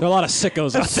 Well, there are a lot of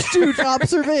sickos out there. Astute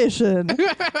observation.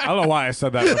 I don't know why I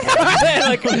said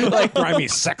that. like grimy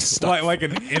sex stuff. like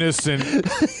an innocent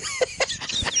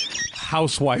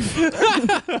housewife.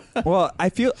 Well, I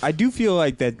do feel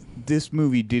like that this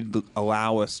movie did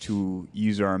allow us to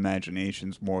use our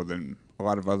imaginations more than a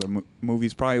lot of other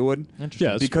movies probably would.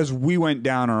 Yeah, because we went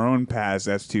down our own paths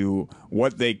as to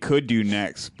what they could do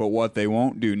next, but what they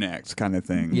won't do next, kind of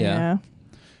thing. Yeah.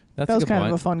 That's That was a good kind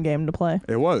point. of a fun game to play.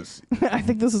 It was. I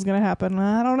think this is going to happen.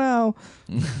 I don't know.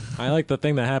 I like the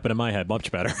thing that happened in my head much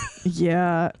better.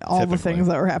 Yeah, all the Typically. things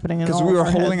that were happening in Because all we of were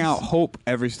our holding heads. out hope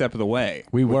every step of the way.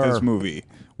 We with were. this movie,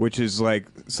 which is like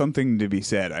something to be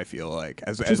said. I feel like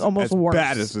as almost as worse.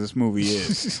 bad as this movie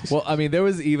is. Well, I mean, there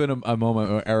was even a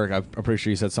moment where Eric, I'm pretty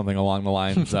sure you said something along the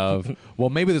lines of, well,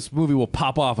 maybe this movie will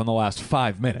pop off in the last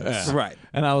 5 minutes. Yeah. Right.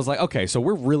 And I was like, okay, so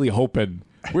we're really hoping,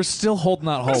 we're still holding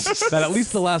out hope that at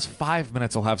least the last 5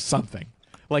 minutes will have something.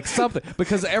 Like something.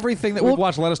 Because everything that we've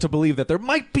watched led us to believe that there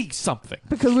might be something.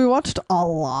 Because we watched a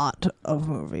lot of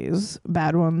movies.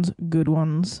 Bad ones, good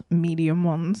ones, medium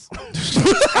ones.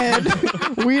 And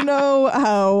we know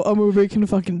how a movie can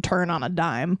fucking turn on a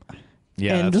dime.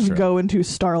 Yeah, and that's just true. go into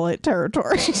Starlight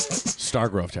territory.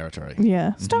 Stargrove territory.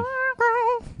 Yeah.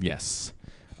 Stargrove. Yes.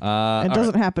 It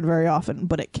doesn't happen very often,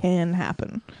 but it can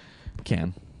happen.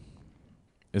 Can.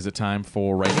 Is it time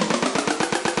for rating?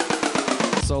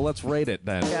 So let's rate it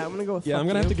then. Yeah, I'm gonna go with. Yeah, fuck I'm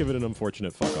gonna you. have to give it an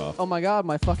unfortunate fuck off. Oh my god,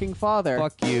 my fucking father.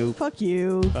 Fuck you. Fuck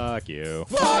you. Fuck you.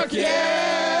 Fuck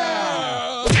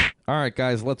yeah! All right,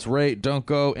 guys, let's rate Don't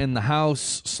Go in the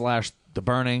House / The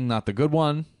Burning, not the good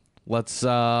one. Let's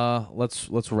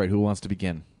rate. Who wants to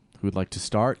begin? Who would like to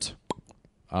start?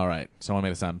 All right, someone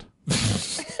made a sound.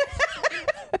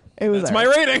 It was That's my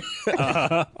rating.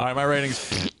 All right, my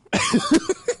ratings.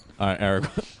 All right, Eric.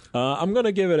 I'm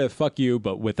gonna give it a fuck you,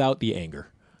 but without the anger.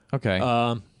 Okay.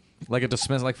 Like a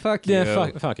dismiss, like fuck you.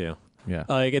 Yeah, fuck you. Yeah.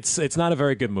 Like it's not a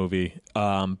very good movie,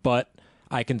 but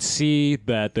I can see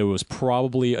that there was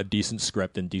probably a decent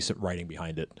script and decent writing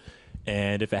behind it,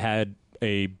 and if it had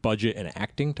a budget and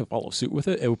acting to follow suit with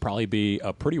it, it would probably be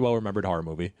a pretty well remembered horror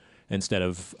movie instead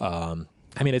of.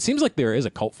 I mean, it seems like there is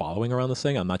a cult following around this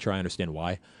thing. I'm not sure I understand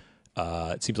why.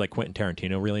 It seems like Quentin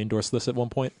Tarantino really endorsed this at one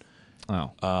point.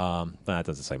 Oh. That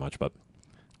doesn't say much, but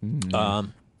I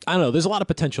don't know. There's a lot of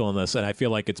potential in this, and I feel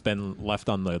like it's been left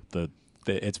on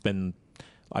I've been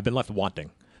left wanting.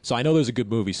 So I know there's a good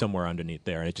movie somewhere underneath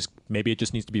there, and maybe it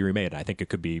just needs to be remade. I think it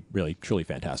could be really, truly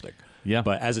fantastic. Yeah.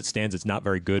 But as it stands, it's not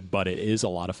very good, but it is a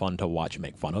lot of fun to watch and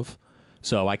make fun of.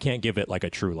 So I can't give it like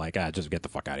a true, just get the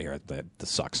fuck out of here. This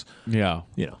sucks. Yeah.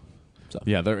 You know. So.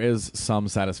 Yeah, there is some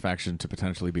satisfaction to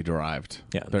potentially be derived.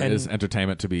 Yeah. There is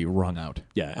entertainment to be wrung out.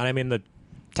 Yeah, and I mean, the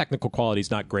technical quality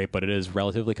is not great, but it is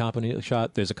relatively competently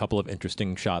shot. There's a couple of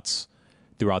interesting shots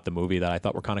throughout the movie that I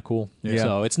thought were kind of cool. Yeah.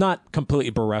 So it's not completely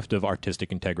bereft of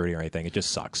artistic integrity or anything. It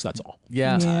just sucks. That's all.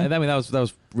 Yeah. I mean, that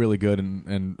was really good.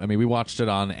 And I mean, we watched it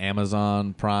on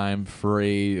Amazon Prime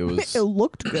free. It was It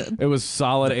looked good. It was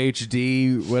solid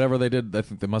HD. Whatever they did, I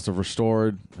think they must have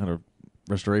had a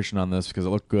restoration on this because it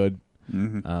looked good.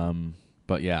 Mm-hmm.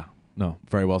 But yeah, no,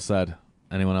 very well said.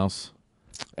 Anyone else?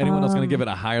 Anyone else going to give it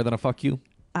a higher than a fuck you?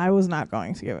 I was not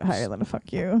going to give it higher than a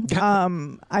fuck you.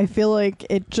 I feel like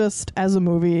it just, as a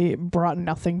movie, brought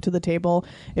nothing to the table.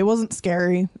 It wasn't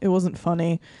scary. It wasn't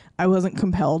funny. I wasn't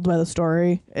compelled by the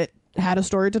story. It had a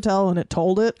story to tell, and it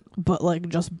told it, but, like,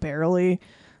 just barely.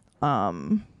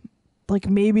 Like,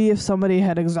 maybe if somebody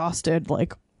had exhausted,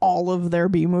 like, all of their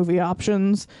B-movie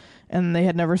options and they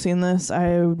had never seen this,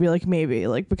 I would be like, maybe.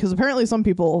 Like, because apparently some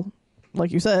people,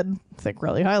 like you said, think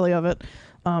really highly of it.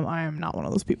 I am not one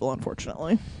of those people,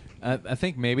 unfortunately. I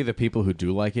think maybe the people who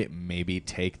do like it maybe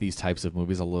take these types of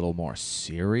movies a little more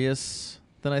serious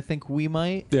than I think we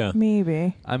might. Yeah.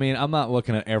 Maybe. I mean, I'm not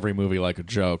looking at every movie like a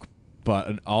joke,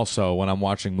 but also when I'm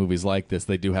watching movies like this,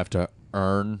 they do have to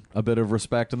earn a bit of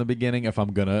respect in the beginning if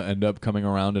I'm going to end up coming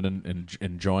around and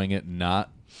enjoying it not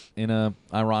in a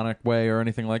ironic way or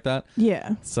anything like that.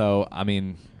 Yeah. So, I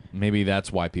mean, maybe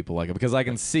that's why people like it, because I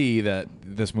can see that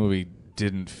this movie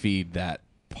didn't feed that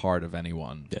part of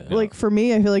anyone. Yeah. Like, for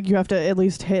me, I feel like you have to at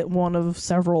least hit one of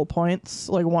several points,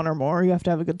 like one or more. You have to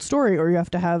have a good story, or you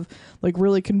have to have, like,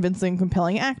 really convincing,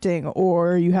 compelling acting,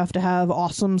 or you have to have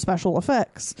awesome special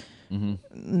effects.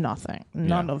 Nothing.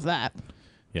 None of that.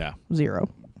 Yeah. Zero.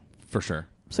 For sure.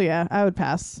 So, yeah, I would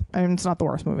pass. I mean, it's not the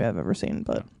worst movie I've ever seen,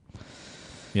 but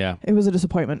Yeah. it was a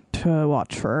disappointment to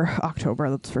watch for October,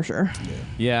 that's for sure.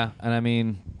 Yeah, and I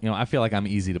mean, I feel like I'm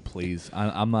easy to please.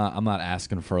 I'm not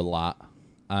asking for a lot.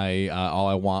 All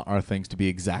I want are things to be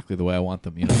exactly the way I want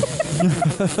them.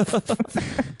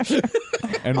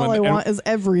 And All I want is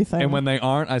everything. And when they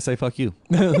aren't, I say fuck you.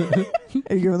 Are you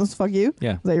giving this fuck you?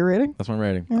 Yeah. Is that your rating? That's my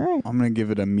rating. All right. I'm gonna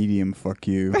give it a medium. Fuck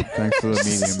you. Thanks for the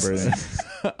medium, Brittany.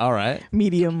 All right.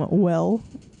 Medium well.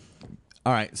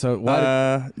 All right. So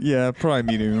why? Yeah, probably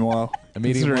medium well. A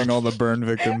medium considering well. all the burn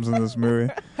victims in this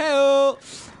movie.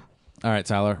 All right,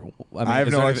 Tyler. I have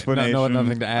is no there explanation.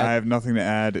 nothing to add. I have nothing to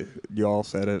add. You all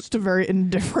said it. Just a very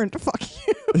indifferent fuck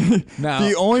you. Now,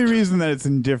 The only reason that it's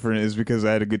indifferent is because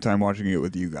I had a good time watching it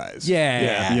with you guys.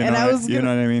 yeah. You know, And I was you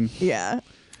know what I mean? Yeah.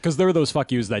 Because there are those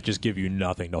fuck yous that just give you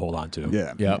nothing to hold on to.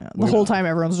 Yeah. Yep. The whole time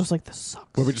everyone's just like, this sucks.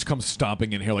 Where we just come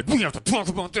stomping in here like, we have to talk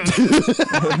about this.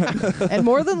 And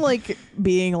more than like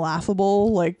being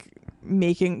laughable, like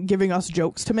giving us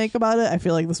jokes to make about it, I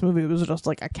feel like this movie was just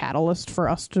like a catalyst for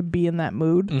us to be in that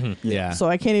mood. Yeah. So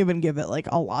I can't even give it like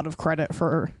a lot of credit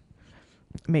for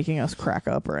making us crack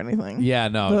up or anything. Yeah,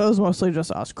 It no. was mostly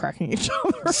just us cracking each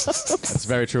other up. That's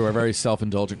very true. We're a very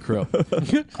self-indulgent crew.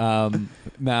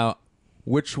 Now,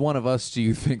 which one of us do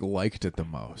you think liked it the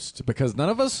most? Because none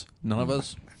of us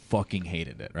fucking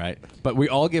hated it, right? But we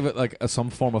all give it like some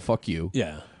form of fuck you.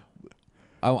 Yeah.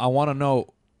 I want to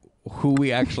know who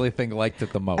we actually think liked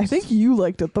it the most. I think you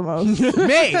liked it the most. me.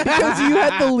 Because you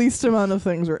had the least amount of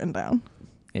things written down.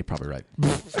 You're probably right.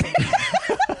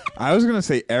 I was gonna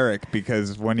say Eric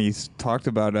because when he talked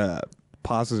about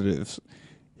positives,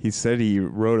 he said he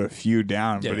wrote a few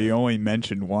down, but he only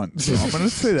mentioned one. So I'm gonna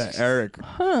say that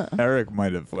Eric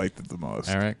might have liked it the most.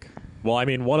 Eric. Well, I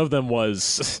mean, one of them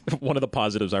was one of the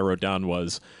positives I wrote down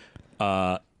was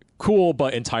cool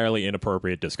but entirely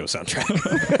inappropriate disco soundtrack.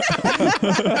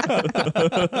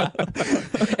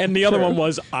 And the other one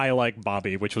was I like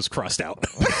Bobby, which was crossed out.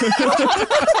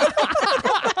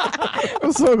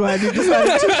 I'm so glad you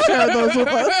decided to share those with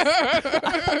us.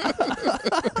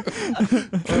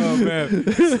 Oh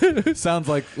man, sounds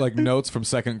like notes from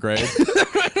second grade.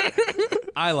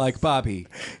 I like Bobby.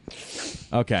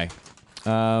 Okay.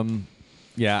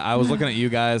 Yeah, I was looking at you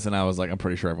guys and I was like, I'm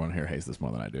pretty sure everyone here hates this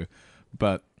more than I do,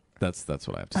 but that's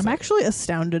what I have to say. I'm actually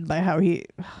astounded by how he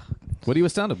What are you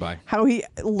astounded by?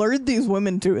 lured these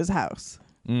women to his house.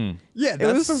 Yeah, It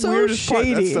was that's the so weirdest part.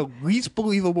 That's shady. the least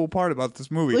believable part about this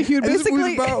movie. Like, he would And this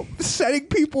movie's basically- about setting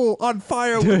people on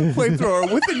fire with a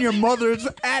flamethrower within your mother's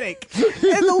attic.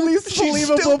 And the least She's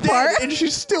still believable dead, part. and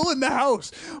she's still in the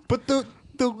house. But the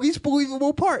least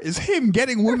believable part is him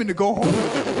getting women to go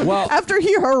home. Well, After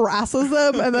he harasses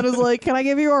them and then is like, "Can I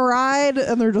give you a ride?"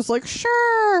 And they're just like,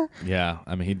 "Sure." yeah,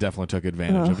 I mean, he definitely took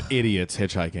advantage of idiots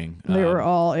hitchhiking. They were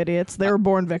all idiots. They were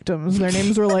born victims. Their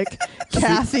names were like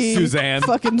Kathy, Suzanne.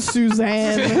 fucking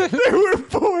Suzanne, They were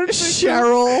born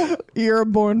Cheryl. You're a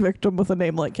born victim with a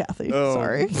name like Kathy. Oh.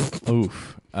 Sorry,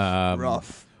 Oof.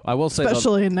 rough. I will say,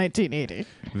 especially in 1980.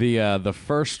 the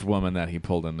first woman that he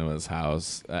pulled into his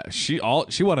house, she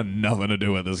wanted nothing to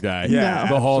do with this guy. Yeah,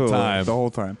 the whole absolutely. time. The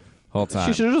whole time. Whole time.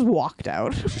 She should have just walked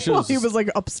out should've while he just- was like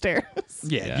upstairs.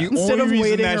 Yeah, Yeah. the Instead only of reason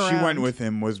waiting that she around. went with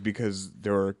him was because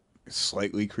there were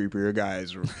slightly creepier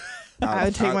guys. I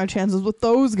would take my chances with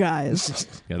those guys.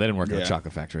 Yeah, they didn't work at Yeah. a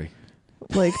chocolate factory.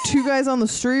 Like 2 guys on the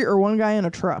street or 1 guy in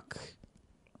a truck.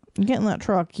 You get in that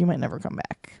truck, you might never come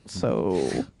back. So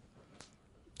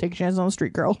take a chance on the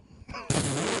street, girl.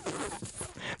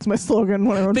 It's my slogan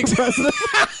when I run for president.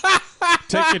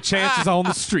 Take your chances on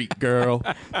the street, girl.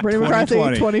 Brady McCarthy,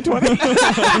 2020.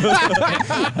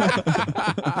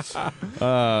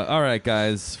 All right,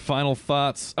 guys. Final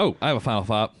thoughts. Oh, I have a final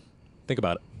thought. Think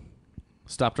about it.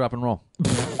 Stop, drop, and roll.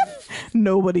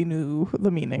 Nobody knew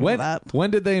the meaning of that.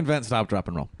 When did they invent stop, drop,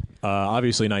 and roll?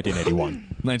 Obviously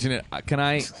 1981. 19. Can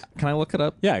I look it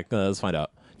up? Yeah, let's find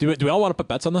out. Do we all want to put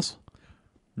bets on this?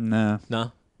 Nah.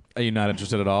 No. Are you not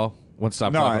interested at all? When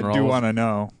stop, No, drop, I and roll do want to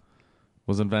know.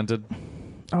 was invented?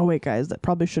 Oh, wait, guys, that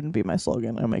probably shouldn't be my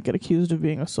slogan. I might get accused of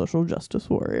being a social justice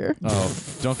warrior. Oh,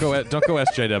 don't go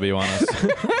SJW on us.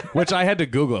 Which I had to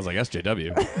Google. I was like,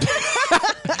 SJW.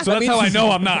 So that's how I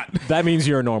know I'm not. That means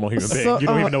you're a normal human being. So, You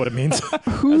don't even know what it means.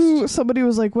 Somebody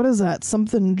was like, what is that?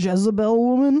 Something Jezebel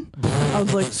woman? I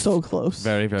was like, so close.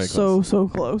 Very, very close. So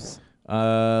close.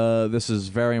 This is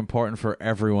very important for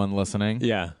everyone listening.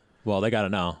 Yeah. Well, they got to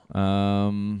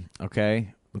know.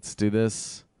 Okay, let's do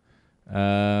this.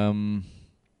 Someone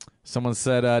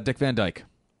said Dick Van Dyke.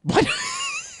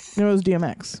 It was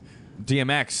DMX.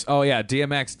 DMX. Oh, yeah,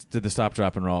 DMX did the stop,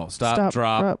 drop, and roll. Stop,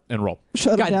 drop, and roll.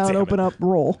 Shut God it down, damn open it. up,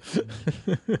 roll.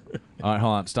 All right,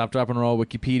 hold on. Stop, drop, and roll.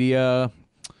 Wikipedia.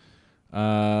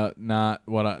 Not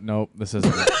what I... Nope, this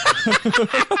isn't it.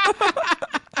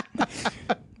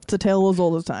 It's a tale as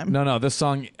old as time. No, this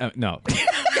song... no.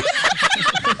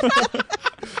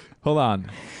 Hold on.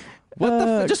 What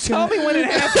the... Just tell me when it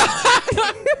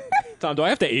happened. Tom, do I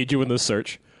have to aid you in this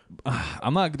search?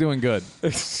 I'm not doing good. All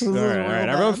right.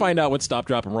 Everyone find out what stop,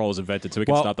 drop, and roll was invented so we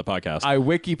can stop the podcast. I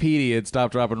Wikipedia'd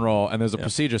stop, drop, and roll, and there's a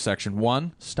procedure section.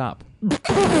 1, stop.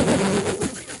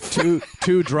 2,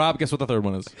 drop. Guess what the third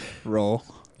one is? Roll.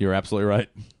 You're absolutely right.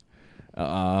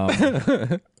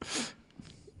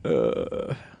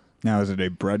 Now, is it a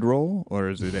bread roll or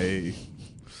is it a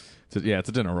It's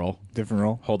a dinner roll. different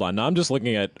roll? Hold on. Now I'm just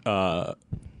looking at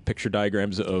picture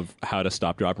diagrams of how to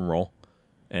stop, drop, and roll.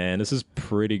 And this is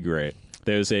pretty great.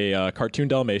 There's a cartoon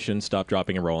Dalmatian, stop,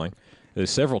 dropping, and rolling. There's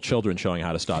several children showing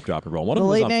how to stop, drop, and roll. One The of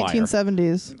them late was on fire.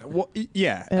 1970s. Well,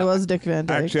 yeah. It was Dick Van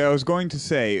Dyke. Actually, I was going to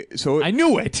say, so I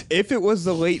knew it. if it was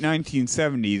the late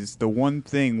 1970s, the one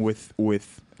thing with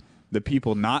the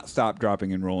people not stop,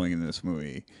 dropping, and rolling in this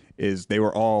movie is they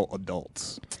were all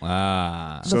adults.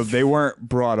 So they weren't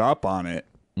brought up on it.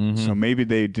 So maybe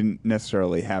they didn't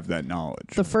necessarily have that knowledge.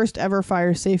 The first ever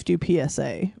fire safety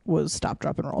PSA was Stop,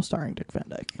 Drop, and Roll starring Dick Van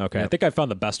Dyke. Okay, I think I found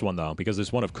the best one, though, because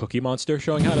there's one of Cookie Monster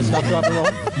showing how to stop, drop, and roll.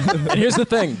 And here's the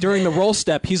thing. During the roll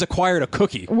step, he's acquired a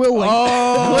cookie. We'll link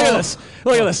Look at this.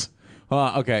 Look at this.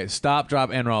 Okay, stop, drop,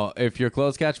 and roll. If your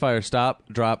clothes catch fire, stop,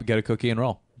 drop, get a cookie, and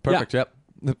roll. Perfect. Yep.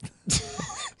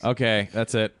 Okay,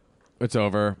 that's it. It's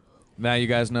over. Now you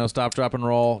guys know Stop, Drop, and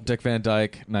Roll, Dick Van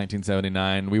Dyke,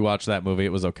 1979. We watched that movie.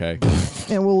 It was okay.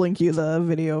 And we'll link you the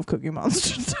video of Cookie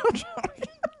Monster.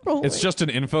 It's just an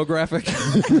infographic.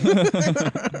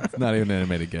 It's not even an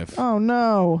animated GIF. Oh,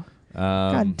 no.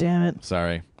 God damn it.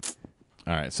 Sorry.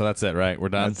 All right, so that's it, right? We're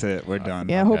done? That's it. We're done.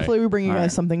 Yeah, Okay. hopefully we bring you All guys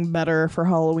right. something better for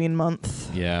Halloween month.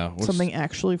 Yeah. Something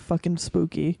actually fucking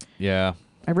spooky. Yeah.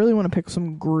 I really want to pick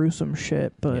some gruesome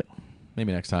shit, but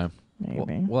Maybe next time.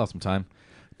 maybe. We'll have some time.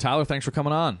 Tyler, thanks for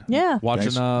coming on. Yeah.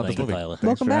 Watching Thanks. this Thank you, movie. Tyler. Thanks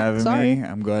Welcome for back. having Sorry. me.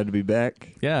 I'm glad to be back.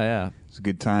 Yeah. It's a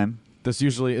good time. This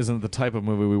usually isn't the type of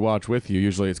movie we watch with you.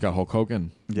 Usually it's got Hulk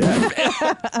Hogan. Yeah.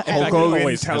 Hulk Hogan,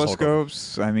 always has Hulk Hogan.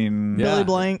 telescopes. I mean, Yeah. Billy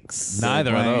Blanks.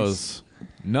 Neither of Blanks. those.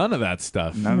 None of that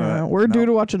stuff. none of No, that. we're No. due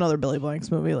to watch another Billy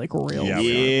Blanks movie, like real. Yeah, soon.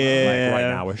 Yeah. Like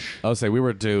right now-ish. I'll say we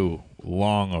were due,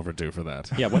 long overdue for that.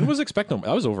 Yeah, when was Expecto?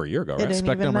 That was over a year ago, It right? ain't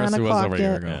Spectrum even 9 Mercy was o'clock over a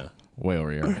year yet. ago. Yeah. Way over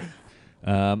a year ago.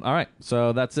 All right,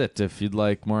 so that's it. If you'd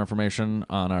like more information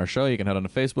on our show, you can head on to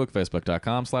Facebook,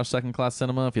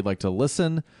 facebook.com/secondclasscinema. If you'd like to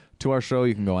listen to our show,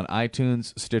 you can go on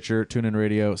iTunes, Stitcher, TuneIn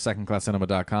Radio,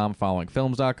 secondclasscinema.com,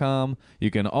 followingfilms.com.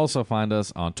 You can also find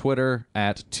us on Twitter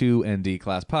at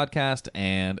 2NDClassPodcast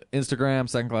and Instagram,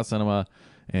 Second Class Cinema,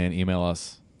 and email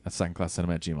us at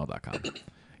secondclasscinema@gmail.com.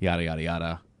 Yada, yada,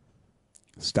 yada.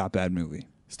 Stop that movie.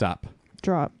 Stop.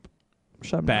 Drop.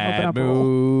 Shut 'em down. Open Bad up, roll.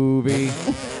 movie.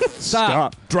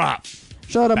 Stop. Drop.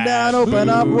 Shut 'em down. Open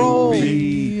up. Roll.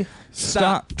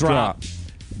 Stop. Drop.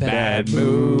 Bad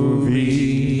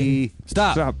movie.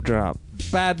 Stop. Stop. Drop.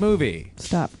 Bad movie.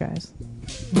 Stop, guys.